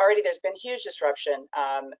 And so already there's been huge disruption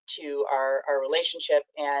to our relationship,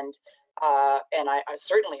 and I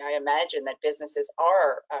certainly imagine that businesses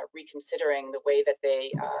are reconsidering the way that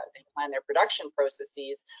they plan their production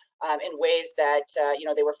processes in ways that you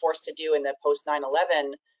know, they were forced to do in the post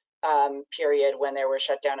 9/11 period when they were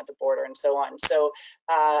shut down at the border and so on. So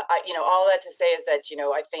you know, all that to say is that, you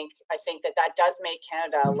know, I think that does make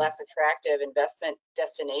Canada a less attractive investment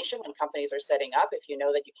destination when companies are setting up, if you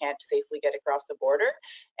know that you can't safely get across the border,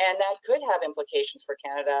 and that could have implications for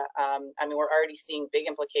Canada. I mean, we're already seeing big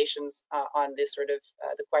implications on this sort of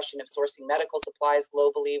the question of sourcing medical supplies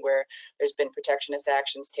globally, where there's been protectionist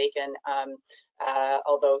actions taken.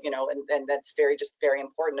 Although, you know, and that's very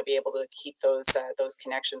important to be able to keep those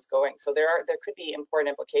connections going. So there could be important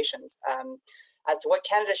implications. As to what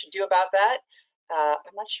Canada should do about that,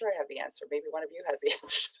 I'm not sure I have the answer. Maybe one of you has the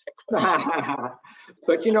answer to that question.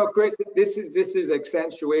 But you know, Chris, this is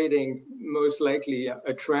accentuating most likely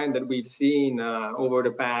a trend that we've seen over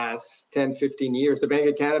the past 10, 15 years. The Bank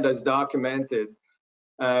of Canada has documented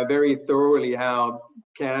very thoroughly how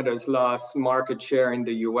Canada's lost market share in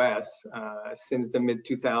the US since the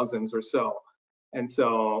mid-2000s or so. And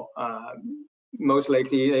so most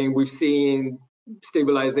likely, we've seen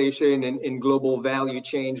stabilization in global value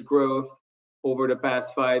chain growth over the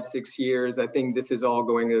past 5-6 years. I think this is all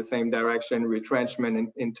going in the same direction,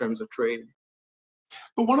 retrenchment in terms of trade.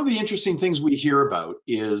 But one of the interesting things we hear about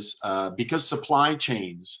is because supply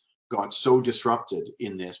chains got so disrupted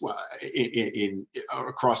in this,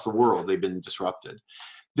 across the world, they've been disrupted.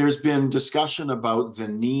 There's been discussion about the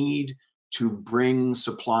need to bring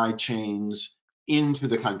supply chains into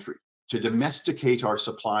the country, to domesticate our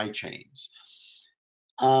supply chains.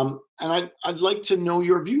 And I'd like to know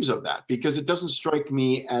your views of that, because it doesn't strike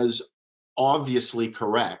me as obviously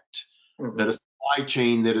correct that a supply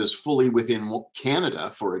chain that is fully within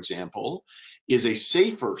Canada, for example, is a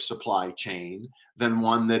safer supply chain than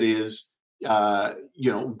one that is, you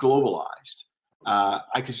know, globalized.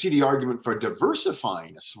 I can see the argument for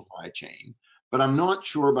diversifying a supply chain, but I'm not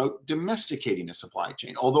sure about domesticating a supply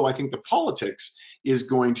chain, although I think the politics is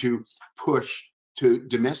going to push to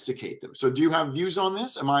domesticate them. So do you have views on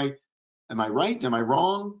this? Am I right? Am I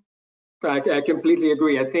wrong? I completely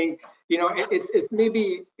agree. I think, you know,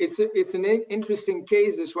 it's an interesting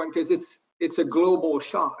case, this one, because it's a global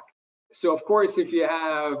shock. So of course, if you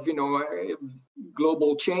have, you know,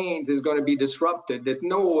 global chains is going to be disrupted. There's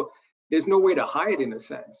no there's no way to hide in a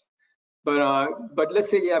sense. But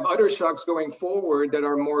let's say you have other shocks going forward that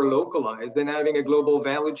are more localized, then having a global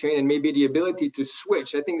value chain and maybe the ability to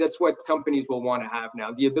switch. I think that's what companies will want to have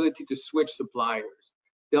now, the ability to switch suppliers.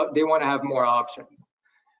 They want to have more options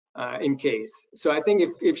in case. So I think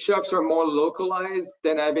if shocks are more localized,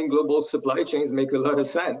 then having global supply chains make a lot of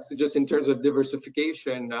sense, just in terms of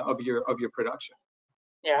diversification of your production.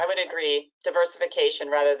 Yeah, I would agree.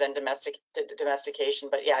 Diversification rather than domestication,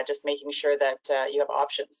 but yeah, just making sure that you have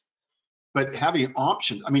options. But having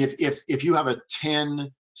options, I mean, if you have a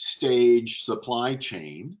 10-stage supply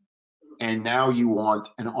chain and now you want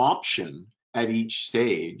an option at each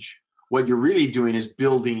stage, what you're really doing is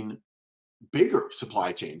building bigger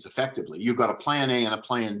supply chains effectively. You've got a plan A and a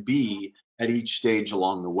plan B at each stage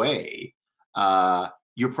along the way.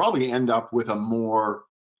 You probably end up with a more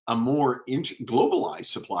globalized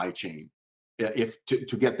supply chain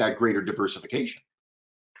to get that greater diversification.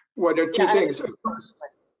 Well, there are two things. Of course,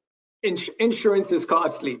 insurance is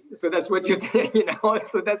costly, so that's what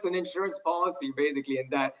so that's an insurance policy basically,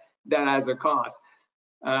 and that has a cost.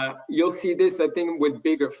 You'll see this, I think, with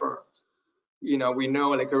bigger firms. We know,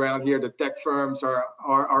 like around here, the tech firms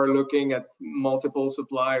are looking at multiple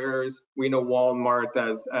suppliers. We know Walmart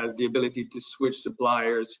has the ability to switch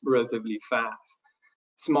suppliers relatively fast.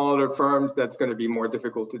 Smaller firms, that's going to be more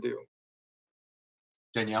difficult to do.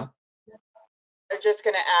 Danielle? I'm just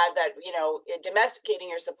going to add that, domesticating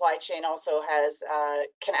your supply chain also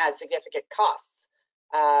can add significant costs.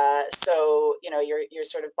 So, you're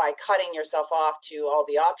sort of, by cutting yourself off to all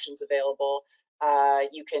the options available,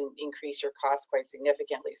 you can increase your costs quite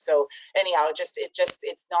significantly. So anyhow,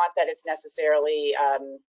 it's not that it's necessarily,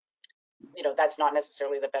 that's not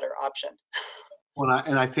necessarily the better option. Well,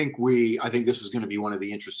 I think this is going to be one of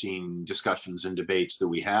the interesting discussions and debates that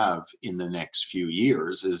we have in the next few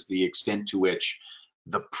years, is the extent to which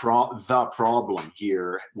the problem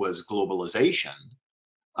here was globalization.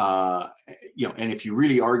 And if you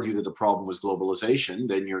really argue that the problem was globalization,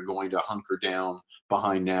 then you're going to hunker down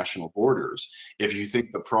behind national borders. If you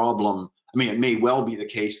think the problem, it may well be the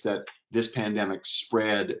case that this pandemic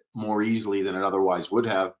spread more easily than it otherwise would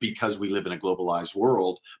have because we live in a globalized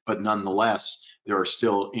world, but nonetheless, there are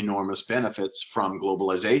still enormous benefits from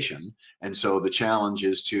globalization. And so the challenge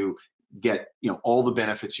is to get, all the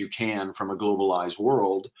benefits you can from a globalized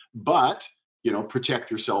world, but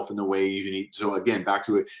protect yourself in the way you need. So again, back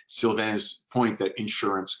to Sylvain's point that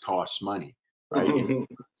insurance costs money, right? It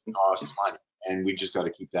costs money, and we just got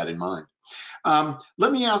to keep that in mind.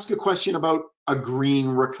 Let me ask a question about a green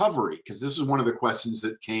recovery, because this is one of the questions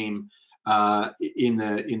that came in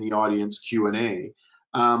the audience Q&A.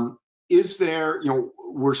 Is there,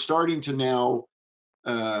 we're starting to now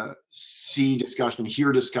hear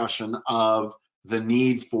discussion of the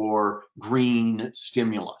need for green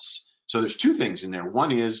stimulus. So there's two things in there.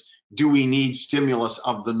 One is, do we need stimulus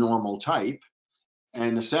of the normal type?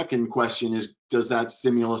 And the second question is, does that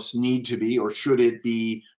stimulus need to be, or should it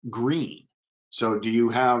be, green? So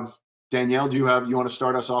Danielle, you want to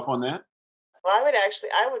start us off on that? Well,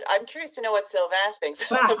 I'm curious to know what Sylvain thinks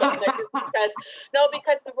about that.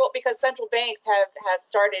 Because central banks have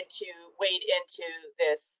started to wade into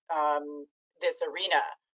this arena.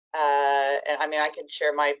 And I can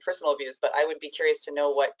share my personal views, but I would be curious to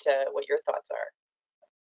know what your thoughts are.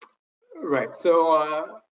 Right.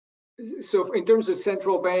 So in terms of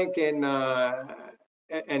central bank and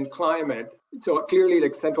climate, so clearly,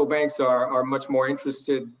 like, central banks are much more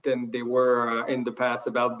interested than they were in the past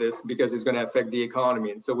about this, because it's going to affect the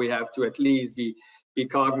economy, and so we have to at least be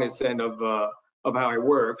cognizant of how it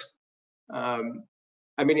works.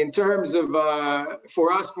 In terms of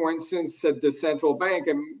for us, for instance, at the central bank,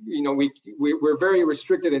 we're very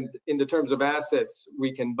restricted in the terms of assets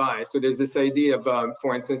we can buy. So there's this idea of,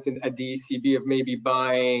 for instance, at the ECB, of maybe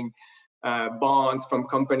buying bonds from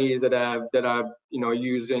companies that are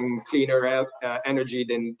using cleaner energy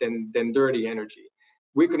than dirty energy.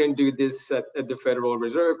 We couldn't do this at the Federal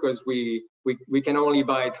Reserve, because we can only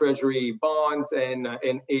buy treasury bonds and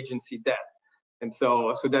agency debt, and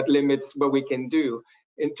so that limits what we can do.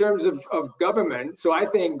 In terms of government, so I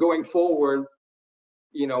think going forward,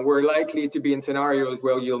 we're likely to be in scenarios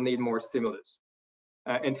where you'll need more stimulus,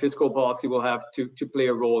 and fiscal policy will have to play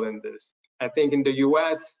a role in this. I think in the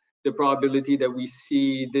US, the probability that we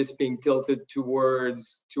see this being tilted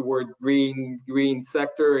towards green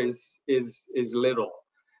sector is little.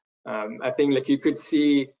 I think, like, you could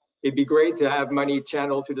see, it'd be great to have money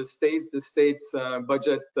channeled to the states. The states'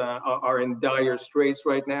 budget are in dire straits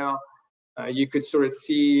right now. You could sort of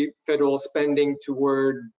see federal spending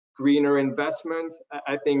toward greener investments.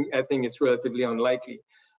 I think it's relatively unlikely.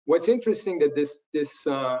 What's interesting that this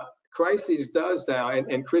crisis does now,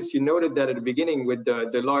 and Chris, you noted that at the beginning with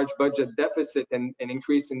the large budget deficit and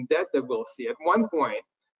increase in debt that we'll see. At one point,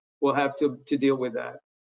 we'll have to deal with that.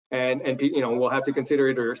 And we'll have to consider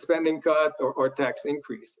either a spending cut or tax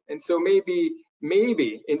increase. And so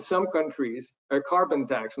maybe in some countries, a carbon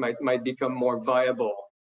tax might become more viable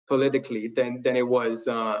politically than it was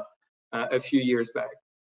a few years back.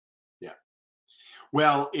 Yeah.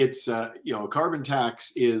 Well, it's a carbon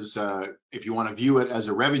tax is if you want to view it as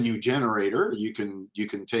a revenue generator, you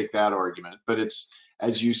can take that argument. But it's,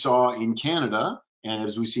 as you saw in Canada and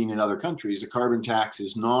as we've seen in other countries, a carbon tax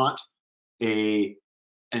is not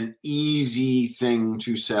an easy thing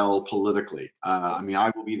to sell politically. I mean,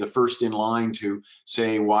 I will be the first in line to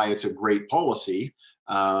say why it's a great policy,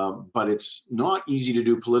 but it's not easy to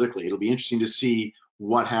do politically. It'll be interesting to see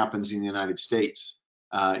what happens in the United States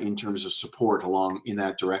in terms of support along in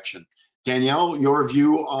that direction. Danielle, your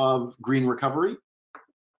view of green recovery?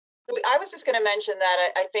 I was just going to mention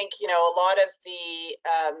that I think, a lot of the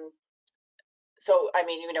so, I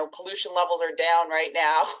mean, pollution levels are down right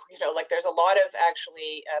now. Like there's a lot of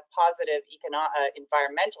actually positive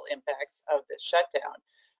environmental impacts of this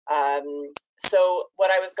shutdown. So what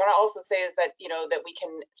I was going to also say is that, that we can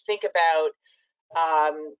think about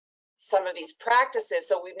some of these practices.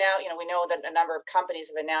 So we know that a number of companies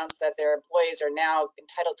have announced that their employees are now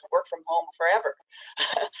entitled to work from home forever,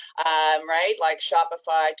 right? Like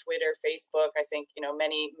Shopify, Twitter, Facebook, I think,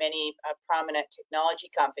 many prominent technology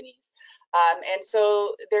companies. And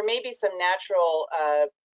so there may be some natural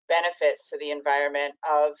benefits to the environment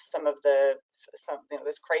of some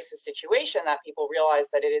this crisis situation, that people realize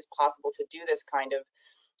that it is possible to do this kind of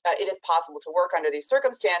it is possible to work under these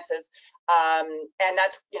circumstances, and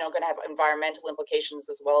that's going to have environmental implications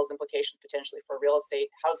as well as implications potentially for real estate,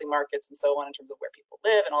 housing markets, and so on in terms of where people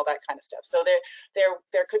live and all that kind of stuff. So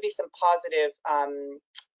there could be some positive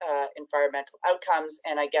environmental outcomes,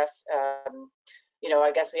 and I guess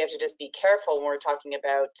I guess we have to just be careful when we're talking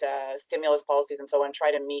about stimulus policies and so on.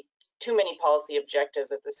 Try to meet too many policy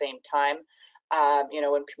objectives at the same time. And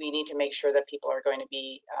we need to make sure that people are going to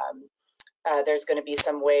be there's going to be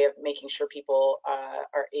some way of making sure people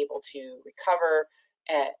are able to recover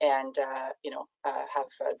and have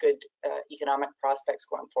good economic prospects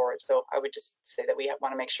going forward. So I would just say that we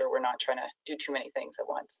want to make sure we're not trying to do too many things at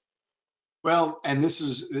once. Well, and this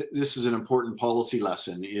is an important policy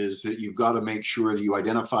lesson, is that you've got to make sure that you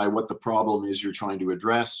identify what the problem is you're trying to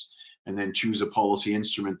address, and then choose a policy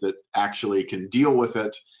instrument that actually can deal with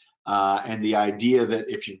it. And the idea that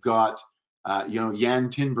if you've got Jan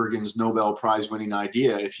Tinbergen's Nobel Prize winning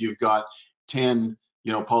idea, if you've got 10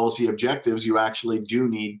 policy objectives, you actually do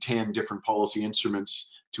need 10 different policy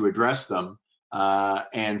instruments to address them,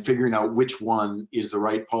 and figuring out which one is the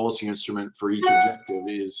right policy instrument for each objective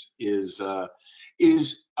is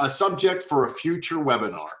a subject for a future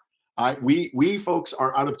webinar. We folks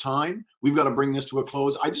are out of time. We've got to bring this to a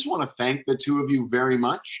close. I just want to thank the two of you very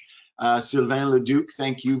much. Sylvain Leduc,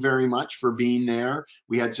 thank you very much for being there.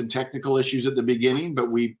 We had some technical issues at the beginning, but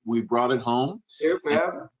we brought it home.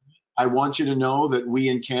 Yep. I want you to know that we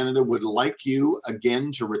in Canada would like you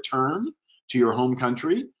again to return to your home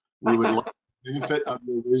country. We would like the benefit of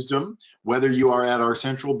your wisdom, whether you are at our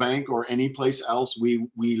central bank or any place else. We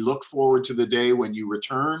look forward to the day when you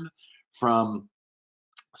return from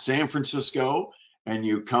San Francisco and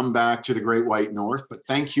you come back to the Great White North. But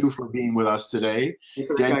thank you for being with us today.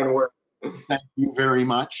 Thank you very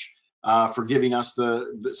much for giving us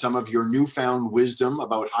some of your newfound wisdom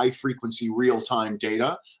about high frequency real-time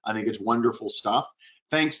data. I think it's wonderful stuff.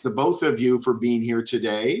 Thanks to both of you for being here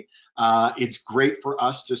today. It's great for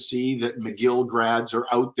us to see that McGill grads are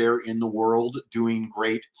out there in the world doing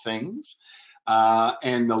great things.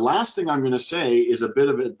 And the last thing I'm going to say is a bit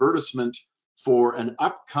of advertisement for an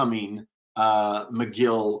upcoming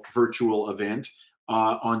McGill virtual event.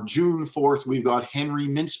 On June 4th, we've got Henry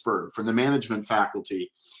Mintzberg from the management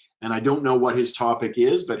faculty. And I don't know what his topic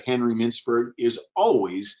is, but Henry Mintzberg is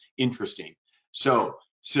always interesting. So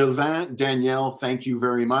Sylvain, Danielle, thank you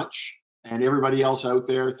very much. And everybody else out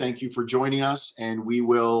there, thank you for joining us. And we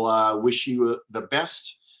will wish you the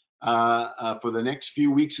best for the next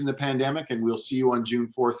few weeks in the pandemic. And we'll see you on June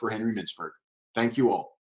 4th for Henry Mintzberg. Thank you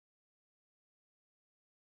all.